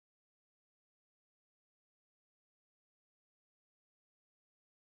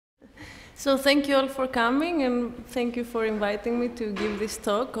So thank you all for coming, and thank you for inviting me to give this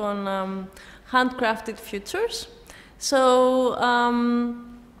talk on handcrafted futures. So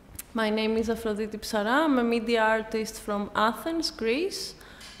my name is Afroditi Psarra. I'm a media artist from Athens, Greece.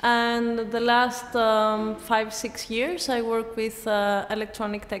 And the last 5-6 years, I work with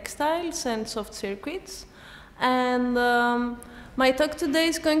electronic textiles and soft circuits. And my talk today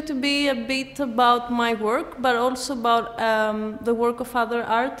is going to be a bit about my work, but also about the work of other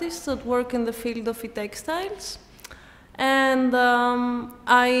artists that work in the field of e-textiles. And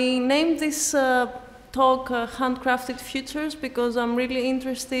I named this talk Handcrafted Futures because I'm really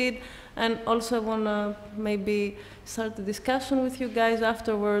interested, and also I want to maybe start a discussion with you guys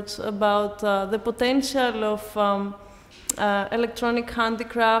afterwards about the potential of electronic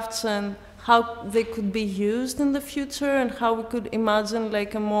handicrafts and how they could be used in the future, and how we could imagine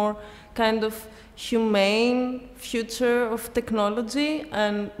like a more kind of humane future of technology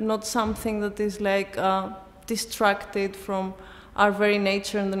and not something that is like distracted from our very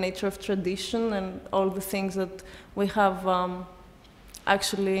nature and the nature of tradition and all the things that we have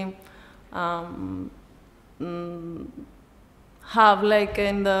actually have like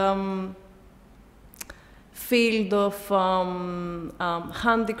in the field of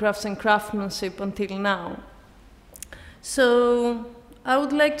handicrafts and craftsmanship until now. So I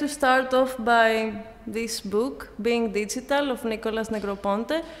would like to start off by this book, Being Digital, of Nicolas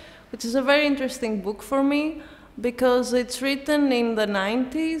Negroponte, which is a very interesting book for me because it's written in the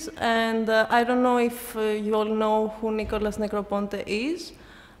 90s, and I don't know if you all know who Nicolas Negroponte is.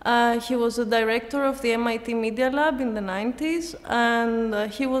 He was a director of the MIT Media Lab in the 90s, and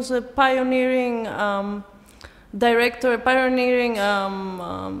he was a pioneering director, a pioneering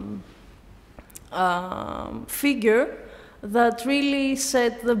figure that really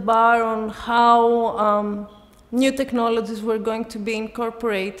set the bar on how new technologies were going to be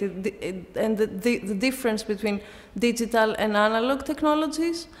incorporated and the difference between digital and analog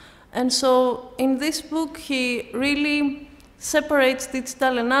technologies. And so in this book, he really separates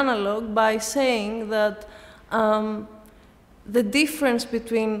digital and analog by saying that the difference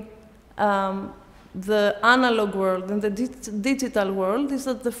between the analog world and the digital world is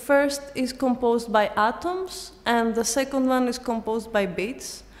that the first is composed by atoms and the second one is composed by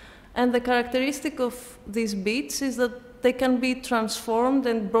bits. And the characteristic of these bits is that they can be transformed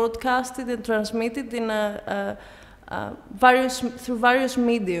and broadcasted and transmitted in through various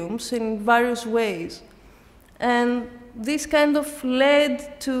mediums in various ways. And this kind of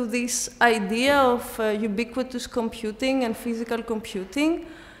led to this idea of ubiquitous computing and physical computing.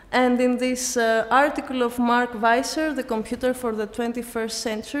 And in this article of Mark Weiser, The Computer for the 21st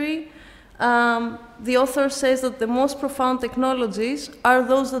Century, the author says that the most profound technologies are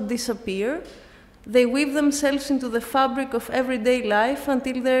those that disappear. They weave themselves into the fabric of everyday life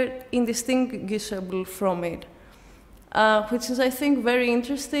until they're indistinguishable from it, which is, I think, very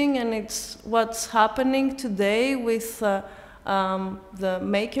interesting, and it's what's happening today with the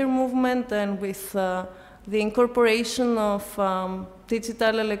maker movement and with the incorporation of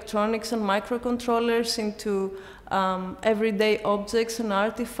digital electronics and microcontrollers into everyday objects and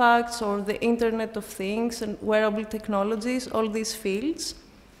artifacts, or the Internet of Things and wearable technologies, all these fields.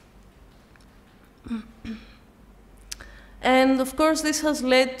 And of course, this has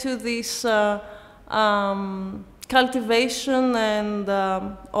led to this cultivation and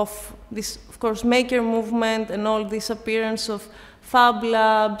of this, of course, maker movement and all this appearance of fab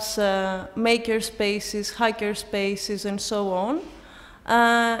labs, maker spaces, hacker spaces, and so on,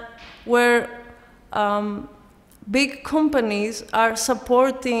 where big companies are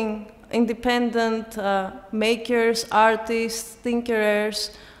supporting independent makers, artists,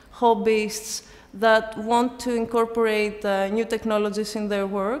 tinkerers, hobbyists that want to incorporate new technologies in their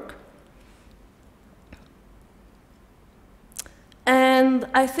work. And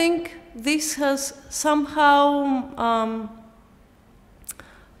I think this has somehow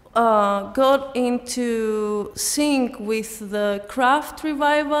got into sync with the craft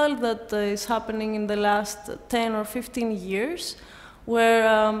revival that is happening in the last 10 or 15 years,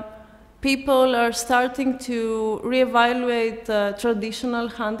 where people are starting to reevaluate traditional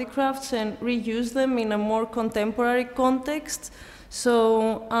handicrafts and reuse them in a more contemporary context.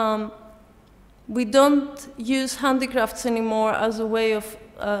 So we don't use handicrafts anymore as a way of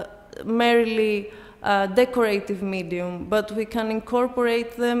merely decorative medium, but we can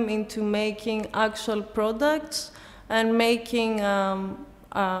incorporate them into making actual products and making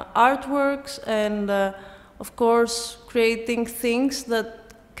artworks and, of course, creating things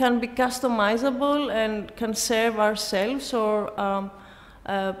that can be customizable and can serve ourselves or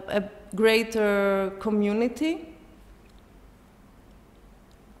a greater community.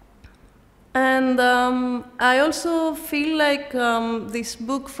 And I also feel like this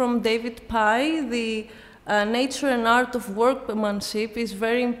book from David Pye, the Nature and Art of Workmanship, is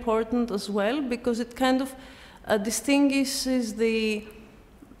very important as well, because it kind of distinguishes the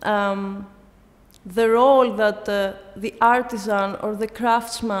role that the artisan or the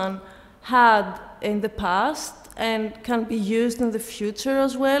craftsman had in the past and can be used in the future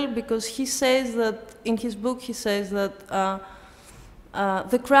as well, because he says that, in his book, he says that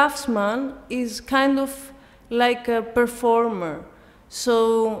the craftsman is kind of like a performer.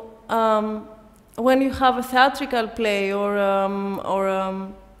 So when you have a theatrical play or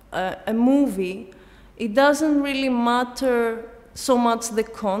a movie, it doesn't really matter so much the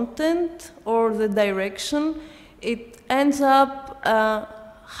content or the direction. It ends up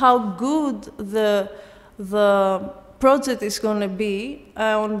how good the project is going to be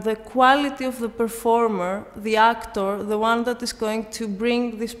on the quality of the performer, the actor, the one that is going to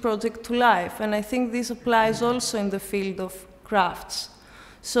bring this project to life. And I think this applies also in the field of crafts.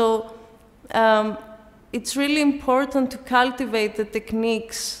 So it's really important to cultivate the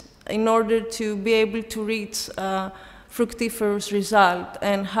techniques in order to be able to reach a fructiferous result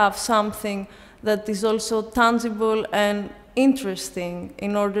and have something that is also tangible and interesting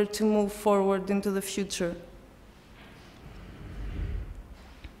in order to move forward into the future.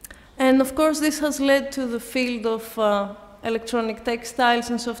 And of course, this has led to the field of electronic textiles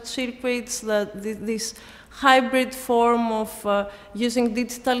and soft circuits, that this hybrid form of using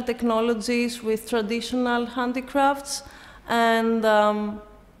digital technologies with traditional handicrafts. And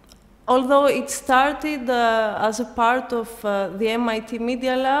although it started as a part of the MIT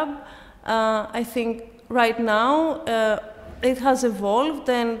Media Lab, I think right now it has evolved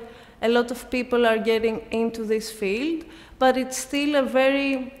and a lot of people are getting into this field, but it's still a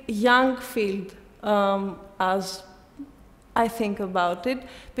very young field as I think about it,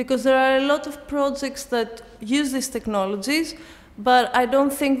 because there are a lot of projects that use these technologies, but I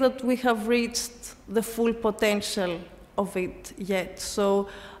don't think that we have reached the full potential of it yet. So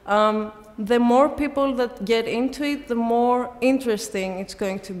the more people that get into it, the more interesting it's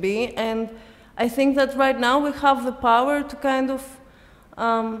going to be. And I think that right now we have the power to kind of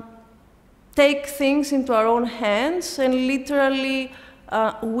take things into our own hands and literally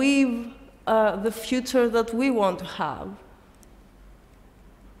weave the future that we want to have.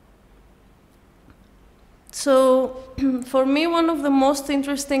 So for me, one of the most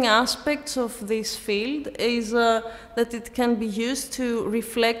interesting aspects of this field is that it can be used to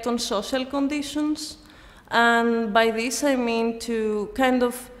reflect on social conditions. And by this, I mean to kind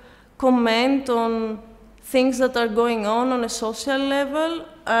of comment on things that are going on a social level.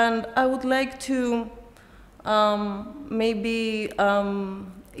 And I would like to maybe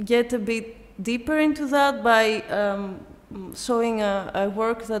get a bit deeper into that by showing a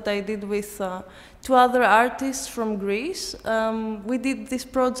work that I did with two other artists from Greece. We did this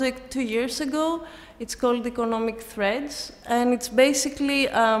project 2 years ago. It's called Economic Threads, and it's basically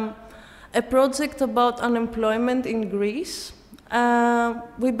a project about unemployment in Greece.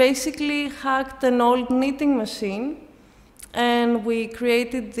 We basically hacked an old knitting machine, and we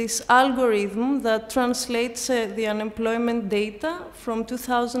created this algorithm that translates the unemployment data from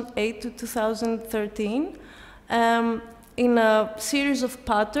 2008 to 2013 in a series of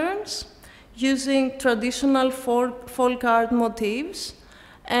patterns using traditional folk art motifs.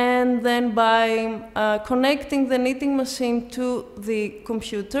 And then by connecting the knitting machine to the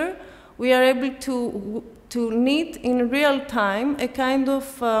computer, we are able to knit in real time a kind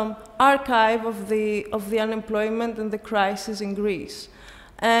of archive of the unemployment and the crisis in Greece.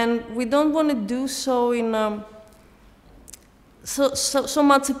 And we don't want to do so in so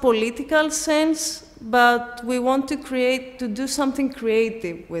much a political sense, but we want to do something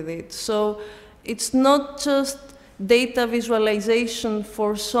creative with it. So it's not just data visualization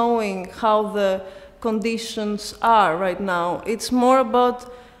for showing how the conditions are right now. It's more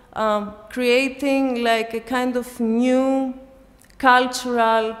about creating like a kind of new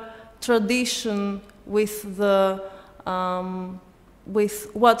cultural tradition with with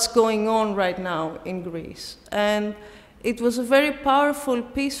what's going on right now in Greece. And it was a very powerful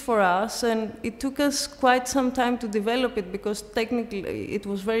piece for us, and it took us quite some time to develop it because technically it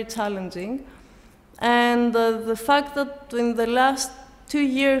was very challenging. And the fact that in the last 2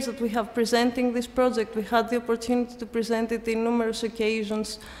 years that we have presenting this project, we had the opportunity to present it in numerous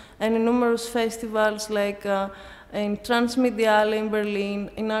occasions and in numerous festivals, like in Transmediale in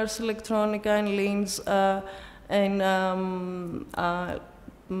Berlin, in Ars Electronica in Linz, in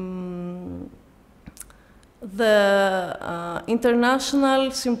the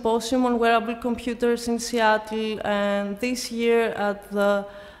International Symposium on Wearable Computers in Seattle, and this year at the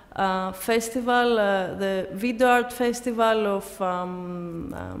festival, the Video Art Festival of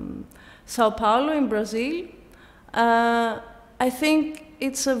Sao Paulo in Brazil. I think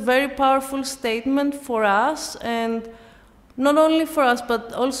it's a very powerful statement for us, and not only for us,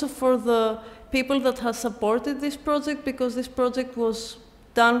 but also for the people that have supported this project, because this project was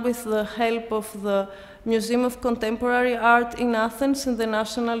done with the help of the Museum of Contemporary Art in Athens and the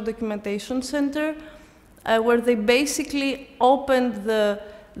National Documentation Center, where they basically opened the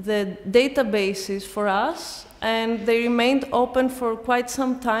databases for us, and they remained open for quite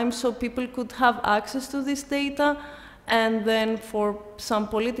some time so people could have access to this data, and then for some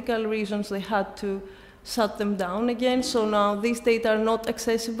political reasons they had to shut them down again, so now these data are not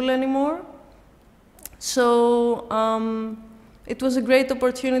accessible anymore. So it was a great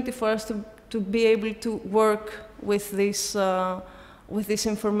opportunity for us to be able to work with this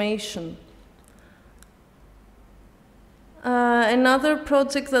information. Another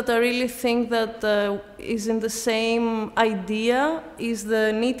project that I really think that is in the same idea is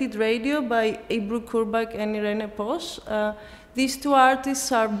the Knitted Radio by Ebru Kurbak and Irene Posch. These two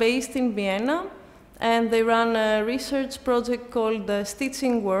artists are based in Vienna, and they run a research project called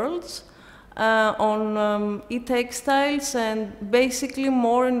Stitching Worlds on e-textiles, and basically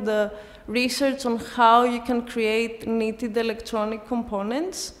more in the research on how you can create knitted electronic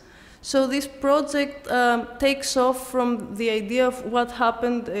components. So this project takes off from the idea of what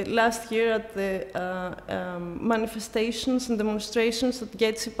happened last year at the manifestations and demonstrations at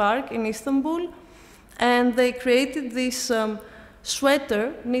Gezi Park in Istanbul. And they created this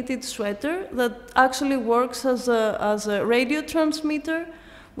sweater, knitted sweater, that actually works as a radio transmitter,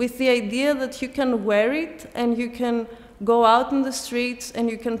 with the idea that you can wear it and you can go out in the streets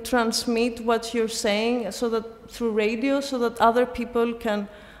and you can transmit what you're saying so that through radio, so that other people can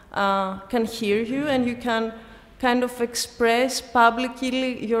hear you, and you can kind of express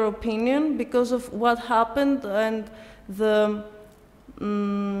publicly your opinion because of what happened. And the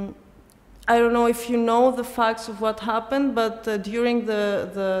I don't know if you know the facts of what happened, but during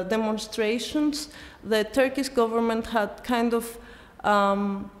the demonstrations, the Turkish government had kind of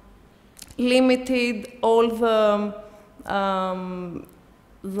limited all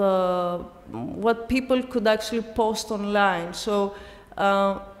what people could actually post online. So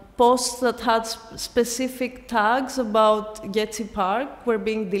posts that had specific tags about Gezi Park were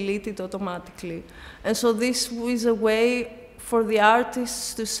being deleted automatically. And so this was a way for the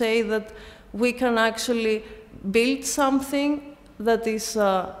artists to say that we can actually build something that is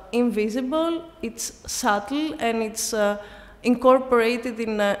invisible, it's subtle, and it's incorporated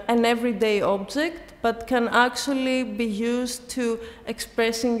in an everyday object, but can actually be used to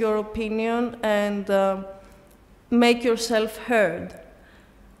expressing your opinion and make yourself heard.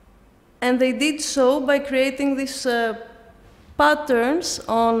 And they did so by creating these patterns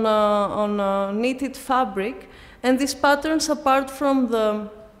on knitted fabric. And these patterns, apart from the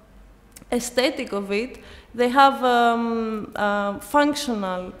aesthetic of it, they have a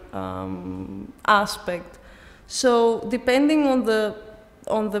functional aspect. So depending on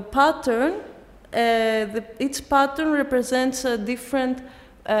the pattern, each pattern represents a different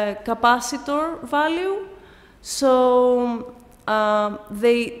capacitor value. So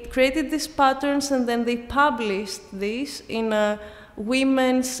they created these patterns and then they published this in a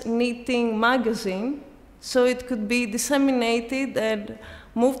women's knitting magazine, so it could be disseminated and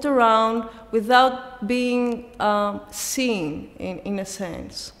moved around without being seen, in a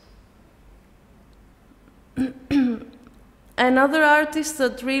sense. Another artist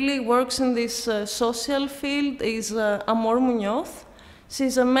that really works in this social field is Amor Muñoz.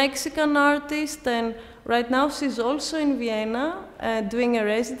 She's a Mexican artist, and right now she's also in Vienna doing a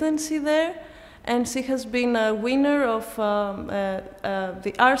residency there. And she has been a winner of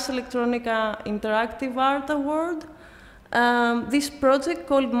the Ars Electronica Interactive Art Award. This project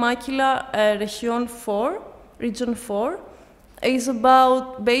called Maquila Region 4, is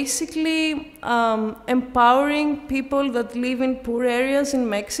about basically empowering people that live in poor areas in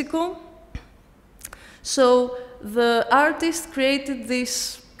Mexico. So the artist created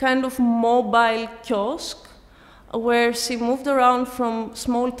this kind of mobile kiosk where she moved around from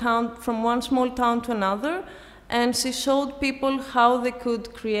one small town to another, and she showed people how they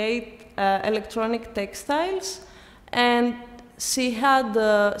could create electronic textiles. And she did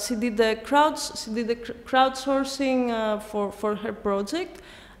the crowdsourcing for her project,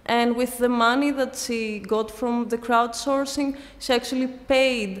 and with the money that she got from the crowdsourcing, she actually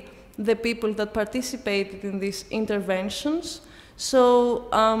paid the people that participated in these interventions. So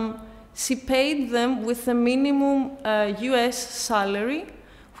she paid them with a minimum US salary,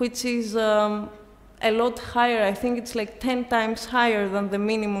 which is a lot higher. I think it's like 10 times higher than the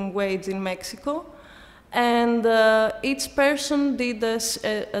minimum wage in Mexico. And each person did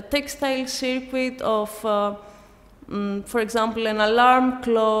a textile circuit of, for example, an alarm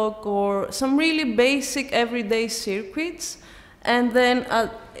clock or some really basic everyday circuits. And then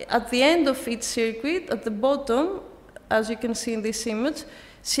at the end of each circuit, at the bottom, as you can see in this image,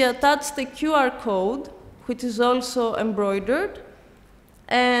 she attached a QR code, which is also embroidered.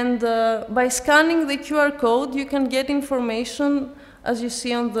 And by scanning the QR code, you can get information, as you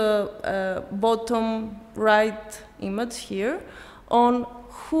see on the bottom right image here, on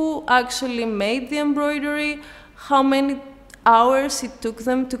who actually made the embroidery, how many hours it took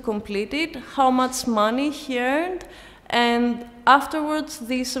them to complete it, how much money he earned, and afterwards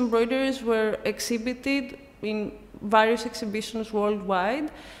these embroideries were exhibited in various exhibitions worldwide.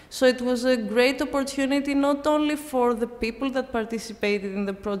 So it was a great opportunity not only for the people that participated in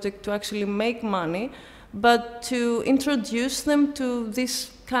the project to actually make money, but to introduce them to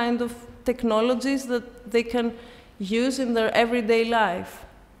this kind of technologies that they can use in their everyday life.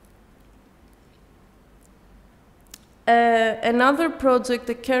 Another project,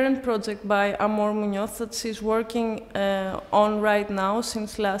 a current project by Amor Muñoz that she's working on right now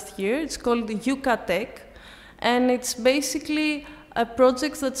since last year, it's called Yucatec, and it's basically a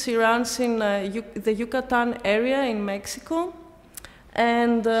project that she runs in the Yucatan area in Mexico.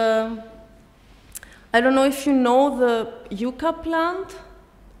 And I don't know if you know the yucca plant.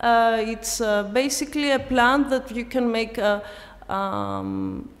 It's basically a plant that you can make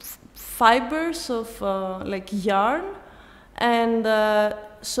fibers of like yarn. And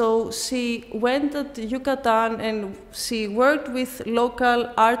so she went to Yucatan and she worked with local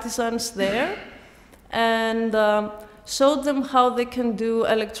artisans there and showed them how they can do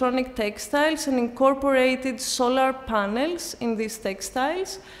electronic textiles and incorporated solar panels in these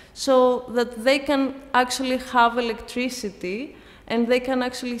textiles so that they can actually have electricity and they can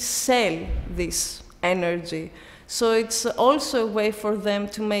actually sell this energy. So it's also a way for them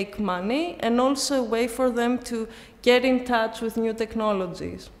to make money and also a way for them to get in touch with new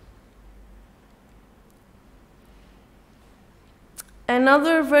technologies.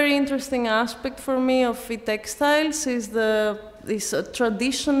 Another very interesting aspect for me of e-textiles is this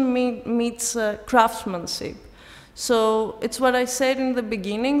tradition meets craftsmanship. So it's what I said in the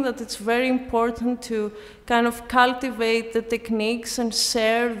beginning, that it's very important to kind of cultivate the techniques and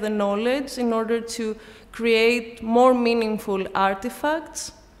share the knowledge in order to create more meaningful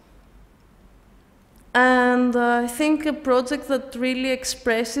artifacts. And I think a project that really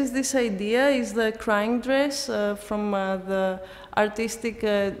expresses this idea is the crying dress from the artistic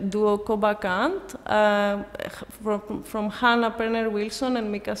duo Kobakant, from Hannah Perner-Wilson and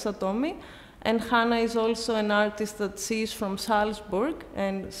Mika Satomi. And Hannah is also an artist that she's from Salzburg,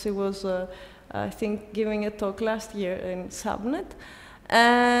 and she was, I think, giving a talk last year in Subnet.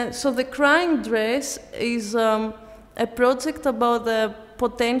 So the crying dress is a project about the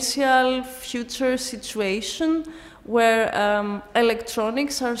potential future situation where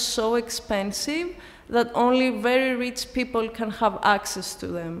electronics are so expensive that only very rich people can have access to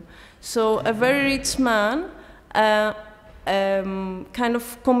them. So a very rich man kind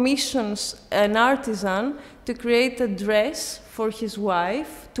of commissions an artisan to create a dress for his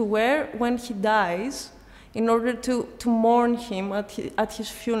wife to wear when he dies in order to mourn him at his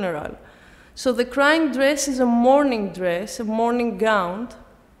funeral. So the crying dress is a mourning dress, a mourning gown,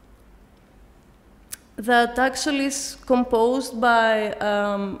 that actually is composed by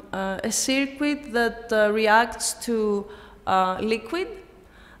a circuit that reacts to liquid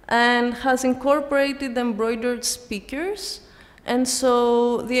and has incorporated embroidered speakers. And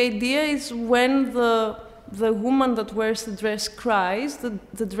so the idea is when the woman that wears the dress cries,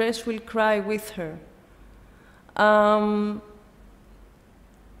 the dress will cry with her.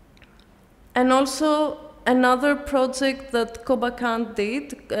 And also another project that Kobakant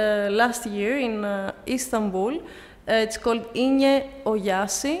did last year in Istanbul, it's called Inye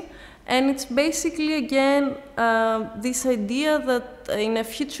Oyasi, and it's basically, again, this idea that in a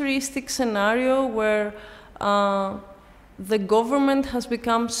futuristic scenario where the government has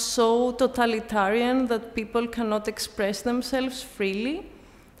become so totalitarian that people cannot express themselves freely,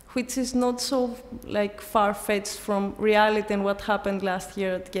 which is not so like far-fetched from reality and what happened last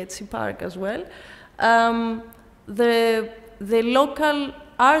year at Getzi Park as well. The local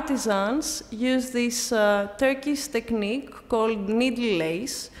artisans use this Turkish technique called needle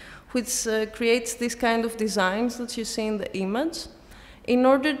lace, which creates this kind of designs that you see in the image, in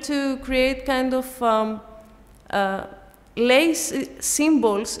order to create kind of lace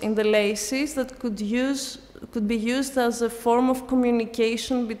symbols in the laces that could be used as a form of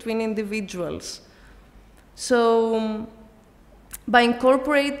communication between individuals. So by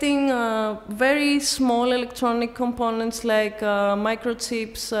incorporating very small electronic components like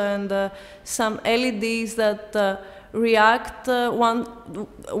microchips and some LEDs that react one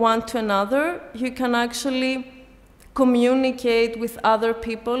to another, you can actually communicate with other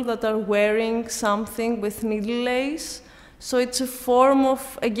people that are wearing something with needle lace. So it's a form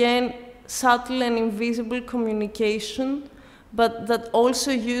of, again, subtle and invisible communication, but that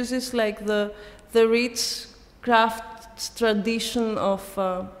also uses like the rich crafts tradition of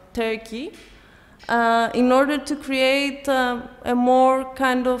Turkey in order to create a more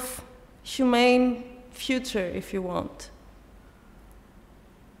kind of humane future, if you want.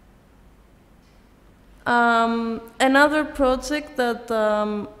 Another project that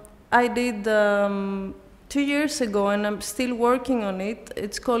I did 2 years ago, and I'm still working on it,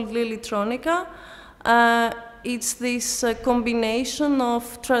 it's called Lilitronica. It's this combination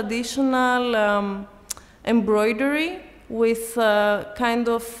of traditional embroidery with kind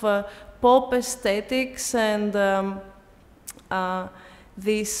of pop aesthetics and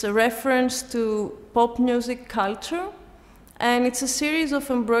this reference to pop music culture. And it's a series of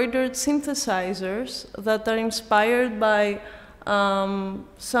embroidered synthesizers that are inspired by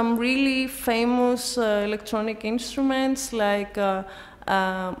some really famous electronic instruments like Korg's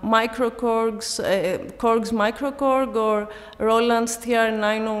Microkorg or Roland's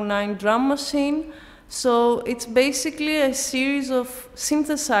TR-909 drum machine. So it's basically a series of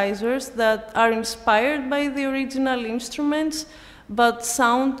synthesizers that are inspired by the original instruments but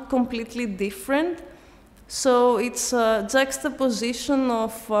sound completely different. So it's a juxtaposition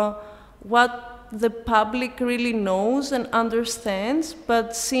of what the public really knows and understands,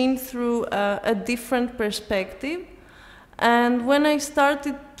 but seen through a different perspective. And when I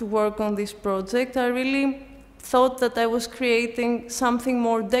started to work on this project, I really thought that I was creating something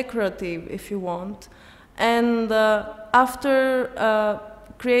more decorative, if you want. And after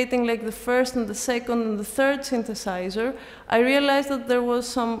creating like the first and the second and the third synthesizer, I realized that there was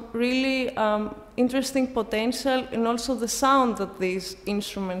some really interesting potential and also the sound that these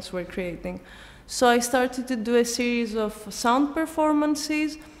instruments were creating. So I started to do a series of sound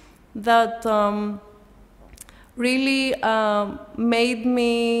performances that really made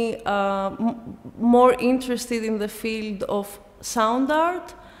me more interested in the field of sound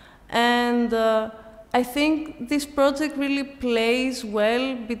art. And I think this project really plays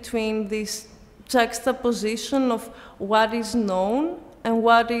well between this juxtaposition of what is known and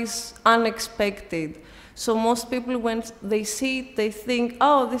what is unexpected. So most people, when they see it, they think,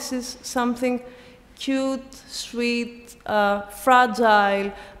 oh, this is something cute, sweet,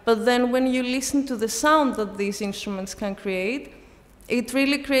 fragile. But then when you listen to the sound that these instruments can create, it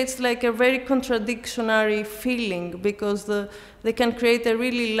really creates like a very contradictory feeling because they can create a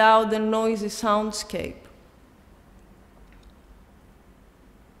really loud and noisy soundscape.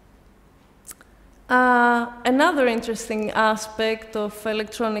 Another interesting aspect of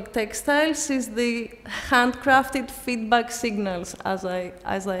electronic textiles is the handcrafted feedback signals, as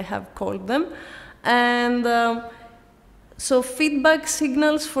I have called them. And so feedback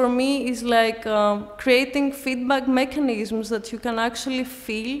signals for me is like creating feedback mechanisms that you can actually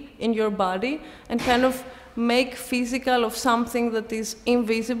feel in your body and kind of make physical of something that is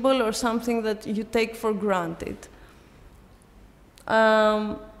invisible or something that you take for granted.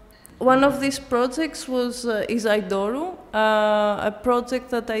 One of these projects is Aidoru, a project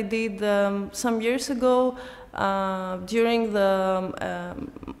that I did some years ago during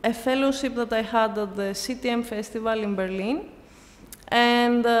a fellowship that I had at the CTM Festival in Berlin.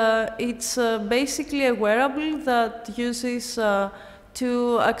 And it's basically a wearable that uses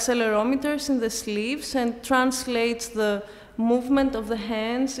 2 accelerometers in the sleeves and translates the movement of the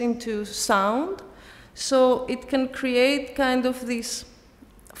hands into sound. So it can create kind of this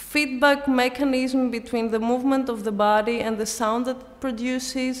feedback mechanism between the movement of the body and the sound that it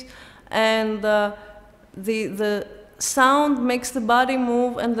produces, and the sound makes the body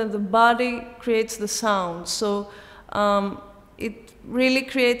move, and then the body creates the sound. So it really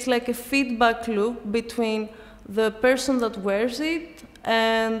creates like a feedback loop between the person that wears it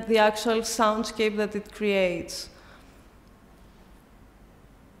and the actual soundscape that it creates.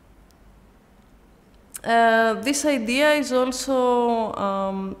 This idea is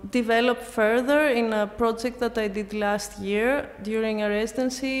also developed further in a project that I did last year during a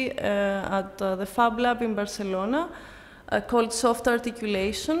residency at the Fab Lab in Barcelona called Soft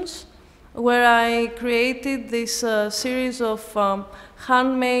Articulations, where I created this series of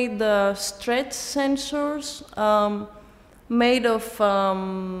handmade stretch sensors made of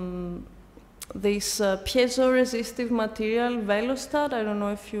this piezo-resistive material, Velostat. I don't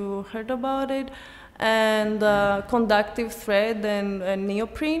know if you heard about it. and conductive thread and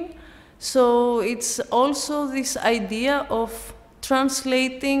neoprene. So it's also this idea of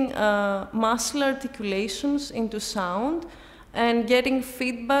translating muscle articulations into sound and getting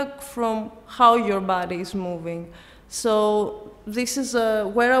feedback from how your body is moving. So this is a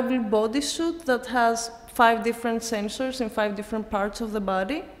wearable bodysuit that has 5 different sensors in 5 different parts of the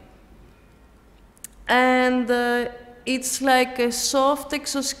body. And it's like a soft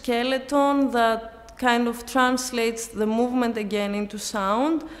exoskeleton that kind of translates the movement again into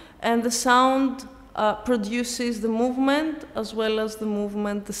sound, and the sound produces the movement as well as the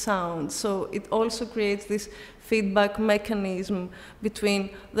movement the sound. So it also creates this feedback mechanism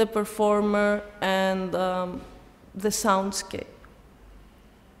between the performer and the soundscape.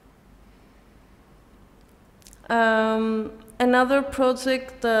 Another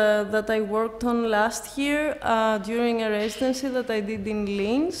project that I worked on last year during a residency that I did in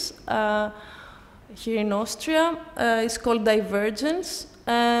Linz, here in Austria, is called Divergence.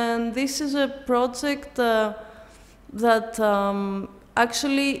 And this is a project that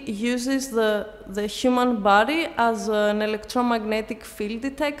actually uses the human body as an electromagnetic field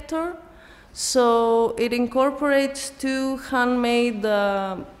detector. So it incorporates 2 handmade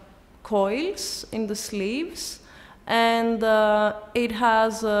coils in the sleeves, and it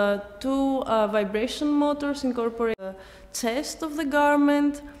has 2 vibration motors incorporated in the chest of the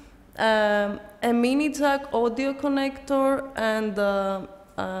garment, a mini jack audio connector, and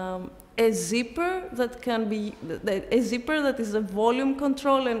a zipper that can be that is a volume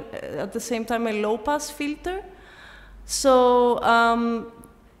control and at the same time a low pass filter. So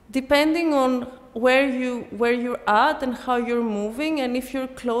depending on where you're at and how you're moving, and if you're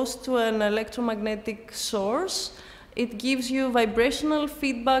close to an electromagnetic source, it gives you vibrational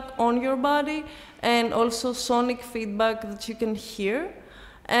feedback on your body and also sonic feedback that you can hear.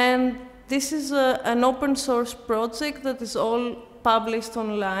 And this is an open source project that is all published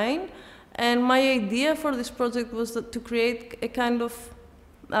online. And my idea for this project was to create a kind of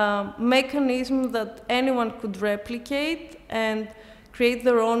mechanism that anyone could replicate and create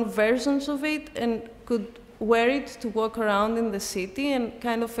their own versions of it and could wear it to walk around in the city and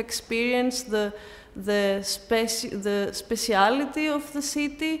kind of experience the speciality of the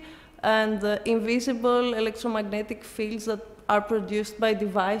city and the invisible electromagnetic fields that are produced by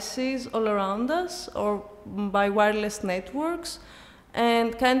devices all around us or by wireless networks,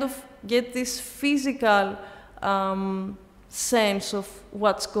 and kind of get this physical sense of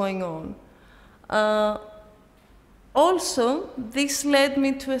what's going on. Also, this led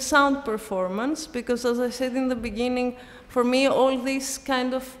me to a sound performance, because as I said in the beginning, for me all this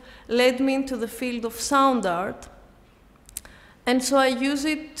kind of led me into the field of sound art. And so I use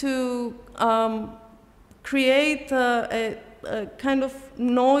it to create a kind of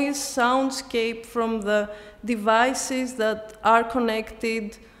noise soundscape from the devices that are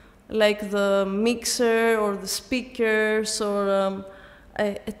connected, like the mixer or the speakers or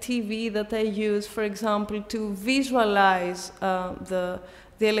a TV that I use, for example, to visualize the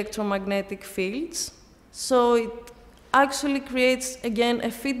electromagnetic fields. So it actually creates, again,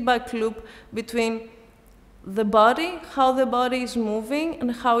 a feedback loop between the body, how the body is moving,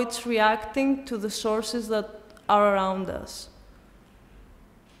 and how it's reacting to the sources that are around us.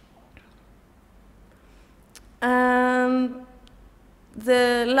 And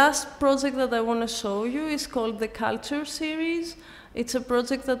the last project that I want to show you is called the Culture Series. It's a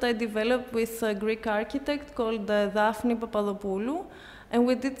project that I developed with a Greek architect called Daphne Papadopoulou. And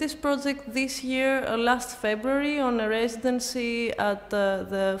we did this project this year, last February, on a residency at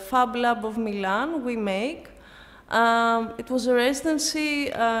the Fab Lab of Milan, We Make. It was a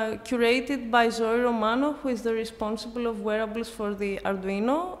residency curated by Zoe Romano, who is the responsible of wearables for the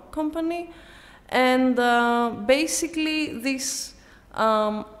Arduino company. And basically, this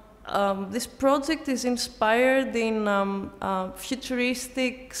project is inspired in a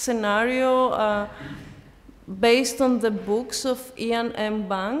futuristic scenario based on the books of Ian M.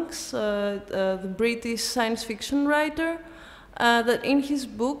 Banks, the British science fiction writer, that in his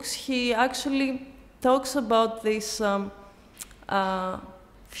books he actually talks about this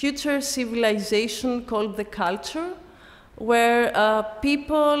future civilization called the culture, where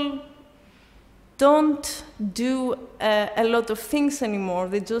people don't do a lot of things anymore.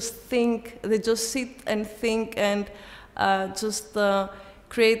 They just think, they just sit and think and just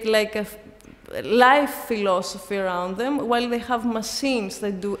create like a life philosophy around them, while they have machines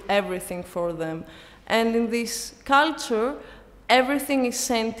that do everything for them. And in this culture, everything is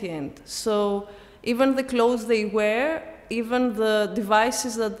sentient. So even the clothes they wear, even the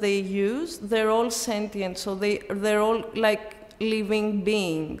devices that they use, they're all sentient. So they're all like living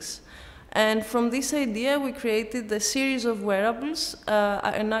beings. And from this idea, we created a series of wearables,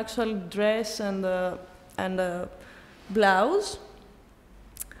 an actual dress and a blouse,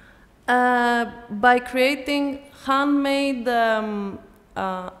 by creating handmade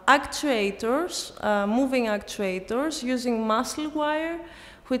actuators, moving actuators, using muscle wire,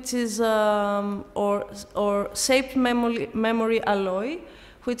 which is, or shaped memory alloy,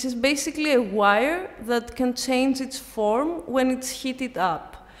 which is basically a wire that can change its form when it's heated up.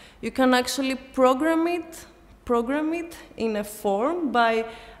 You can actually program it in a form by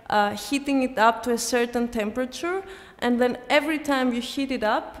heating it up to a certain temperature, and then every time you heat it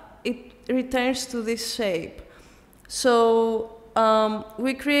up, it returns to this shape. So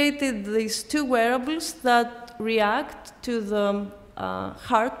we created these two wearables that react to the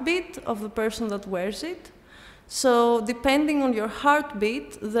heartbeat of the person that wears it. So depending on your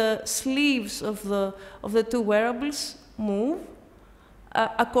heartbeat, the sleeves of the two wearables move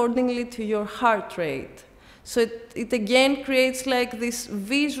accordingly to your heart rate. So it again creates like this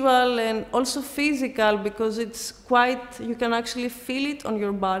visual and also physical, because it's quite, you can actually feel it on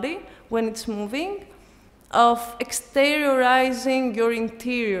your body when it's moving, of exteriorizing your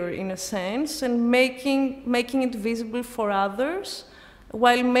interior in a sense and making it visible for others,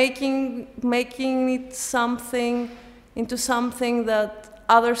 while making it into something that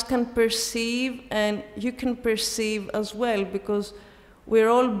others can perceive and you can perceive as well, because we're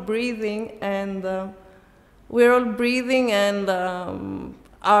all breathing and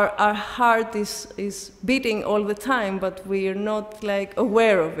our heart is beating all the time, but we're not like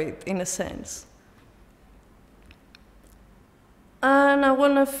aware of it in a sense. And I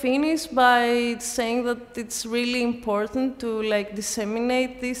want to finish by saying that it's really important to like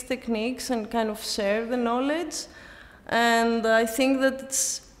disseminate these techniques and kind of share the knowledge. And I think that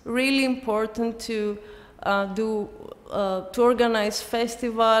it's really important to organize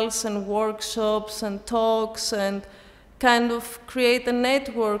festivals and workshops and talks and kind of create a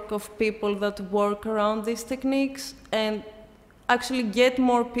network of people that work around these techniques and actually get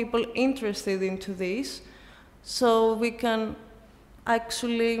more people interested into this, so we can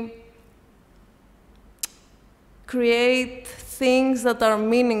actually create things that are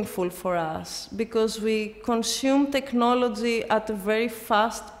meaningful for us, because we consume technology at a very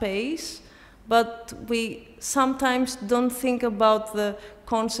fast pace, but we sometimes don't think about the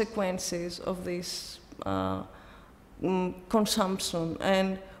consequences of this consumption.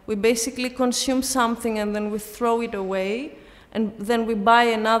 And we basically consume something and then we throw it away, and then we buy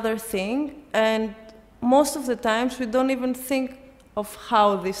another thing, and most of the times we don't even think of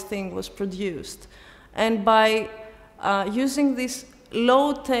how this thing was produced. And by using these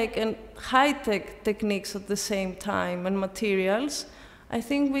low-tech and high-tech techniques at the same time and materials, I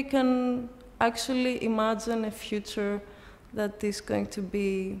think we can actually imagine a future that is going to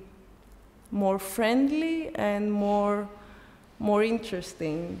be more friendly and more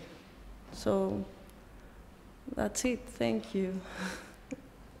interesting. So that's it. Thank you.